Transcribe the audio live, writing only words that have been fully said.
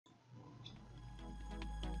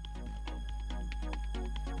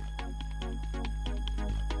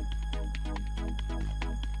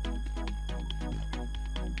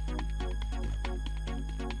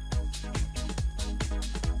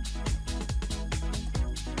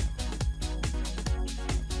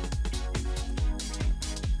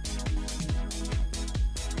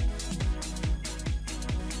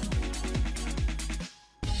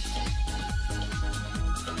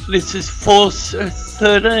This is Force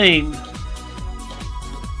 13.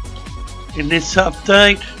 In this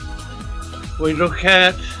update, we look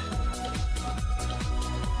at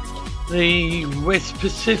the West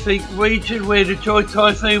Pacific region where the Joint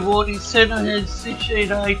Typhoon Warning Centre has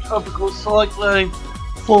issued a tropical cyclone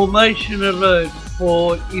formation alert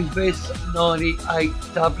for Invest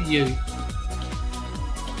 98W.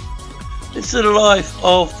 This is the life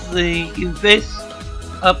of the Invest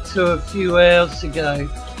up to a few hours ago.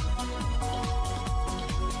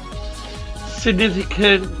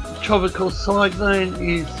 Significant tropical cyclone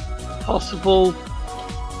is possible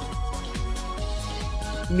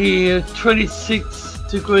near 26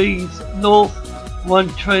 degrees north,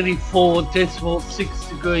 124.6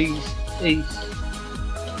 degrees east.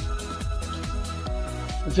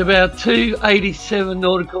 It's about 287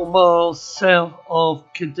 nautical miles south of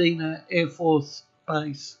KADENA Air Force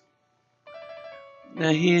Base.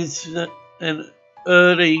 Now here's an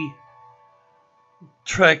early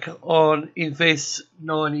track on Invest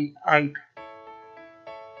 98.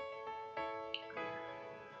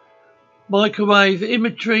 Microwave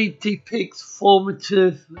imagery depicts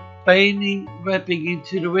formative banding wrapping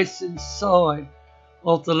into the western side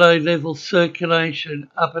of the low-level circulation.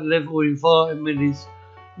 Upper-level environment is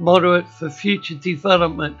moderate for future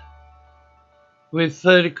development, with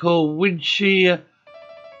vertical wind shear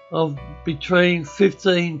of between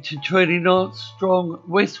 15 to 20 knots, strong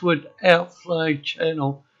westward outflow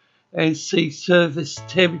channel, and sea surface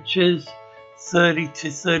temperatures 30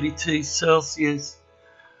 to 32 Celsius.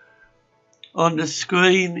 On the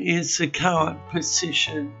screen is the current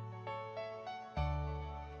position.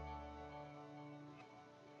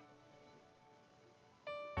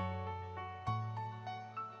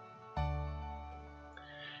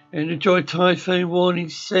 And the Joint Typhoon Warning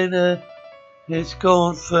Centre has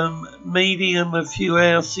gone from medium a few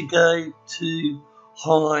hours ago to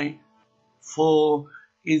high for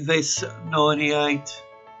Invest 98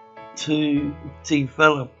 to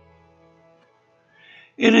develop.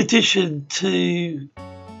 In addition to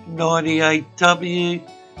 98W,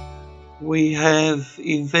 we have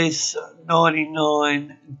Invest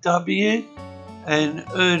 99W, and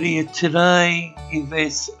earlier today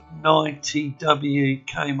Invest 90W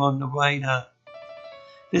came on the radar.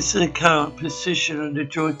 This is the current position of the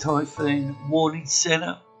Joint Typhoon Warning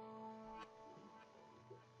Centre.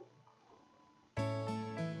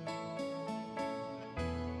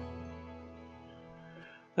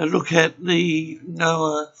 A look at the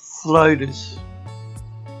NOAA floaters.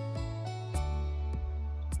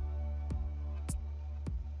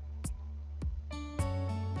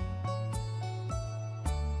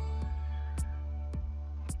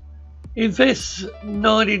 Invest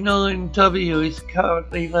 99W is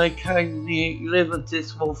currently located near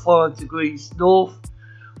 11.5 degrees north,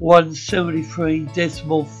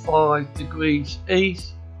 173.5 degrees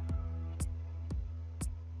east,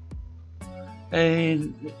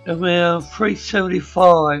 and around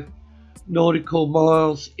 375 nautical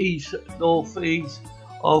miles east-northeast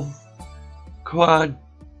of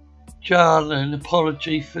Quadjarlan.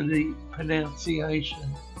 Apology for the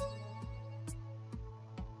pronunciation.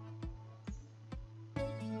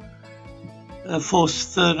 Force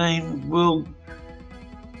 13 will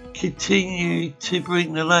continue to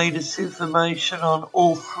bring the latest information on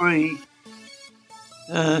all three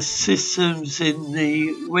systems in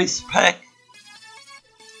the Westpac,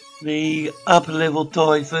 the upper level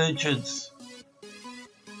divergence.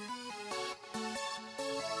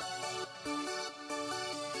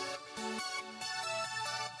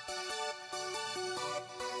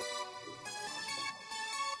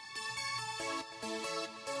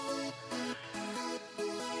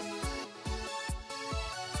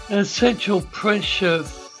 Essential pressure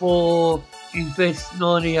for Invest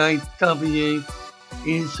 98W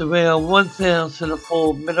is around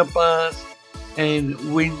 1004 millibars and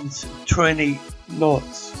winds 20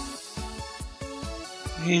 knots.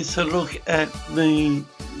 Here's a look at the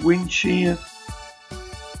wind shear.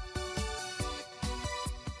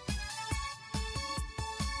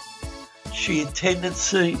 Shear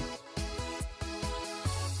tendency.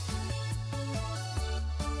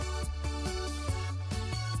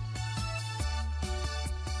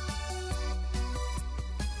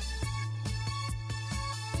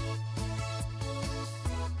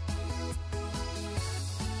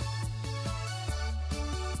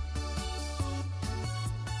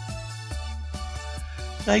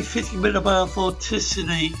 A 50 millibar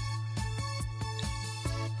vorticity.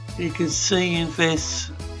 You can see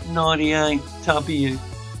Invest 98W.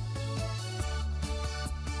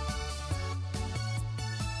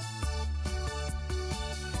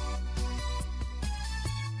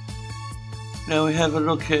 Now we have a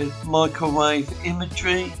look at microwave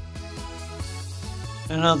imagery.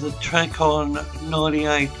 Another track on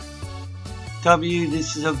 98W.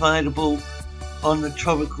 This is available on the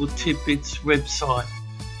Tropical Tidbits website.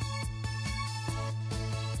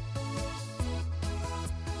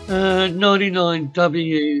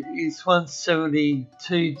 99W is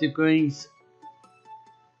 172 degrees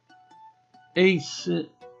east,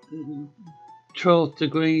 12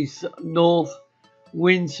 degrees north,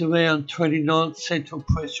 winds around 20 knots, central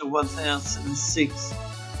pressure 1006,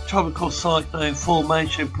 tropical cyclone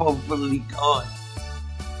formation probability high.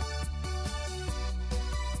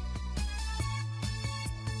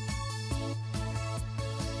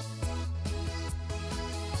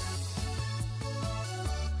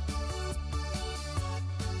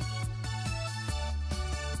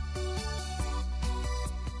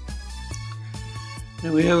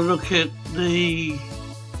 Then we have a look at the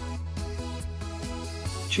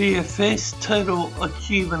GFS total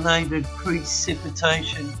accumulated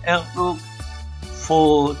precipitation outlook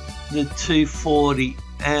for the 240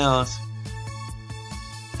 hours.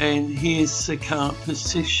 And here's the current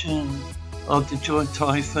position of the Joint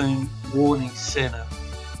Typhoon Warning Center.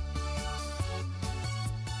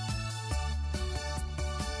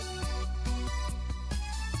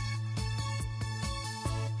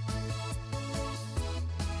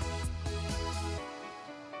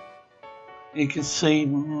 You can see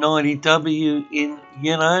 90W in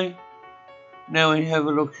yellow. Now we have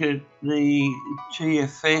a look at the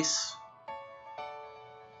Gfs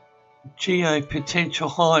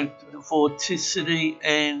Geopotential Height, vorticity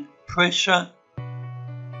and pressure.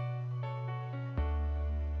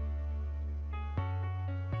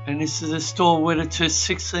 And this is a store weather to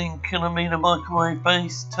 16km microwave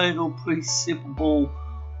base, total precipitable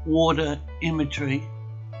water imagery.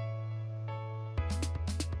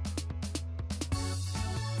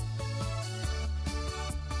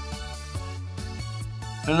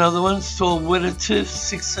 Another one, store weather to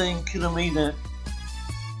 16km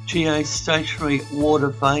geostationary water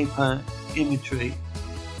vapor imagery.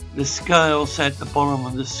 The scales at the bottom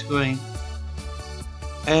of the screen.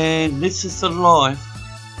 And this is the life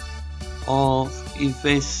of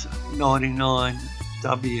Gfs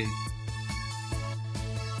 99W.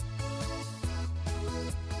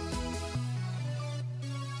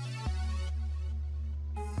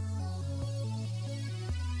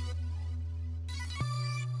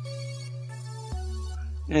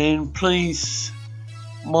 And please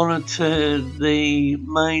monitor the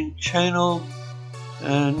main channel.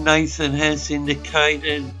 Nathan has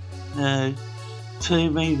indicated to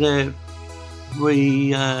me that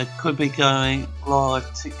we could be going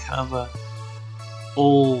live to cover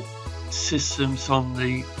all systems on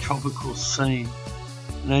the tropical scene.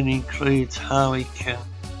 And that includes Hurricane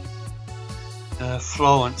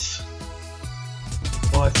Florence.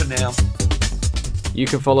 Bye for now. You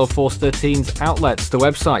can follow Force 13's outlets, the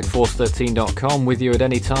website force13.com, with you at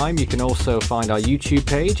any time. You can also find our YouTube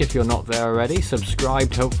page if you're not there already,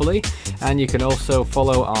 subscribed hopefully, and you can also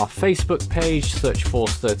follow our Facebook page, search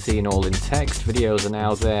Force 13 all in text. Videos are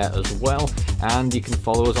now there as well, and you can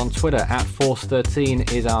follow us on Twitter at Force 13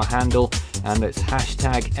 is our handle, and it's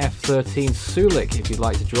hashtag F13Sulik if you'd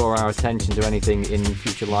like to draw our attention to anything in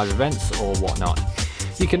future live events or whatnot.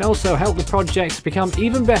 You can also help the project become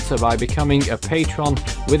even better by becoming a patron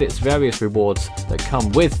with its various rewards that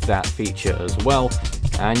come with that feature as well.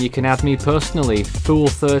 And you can add me personally,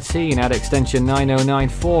 Fool13 at extension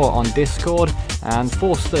 9094 on Discord, and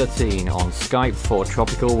Force13 on Skype for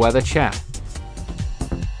tropical weather chat.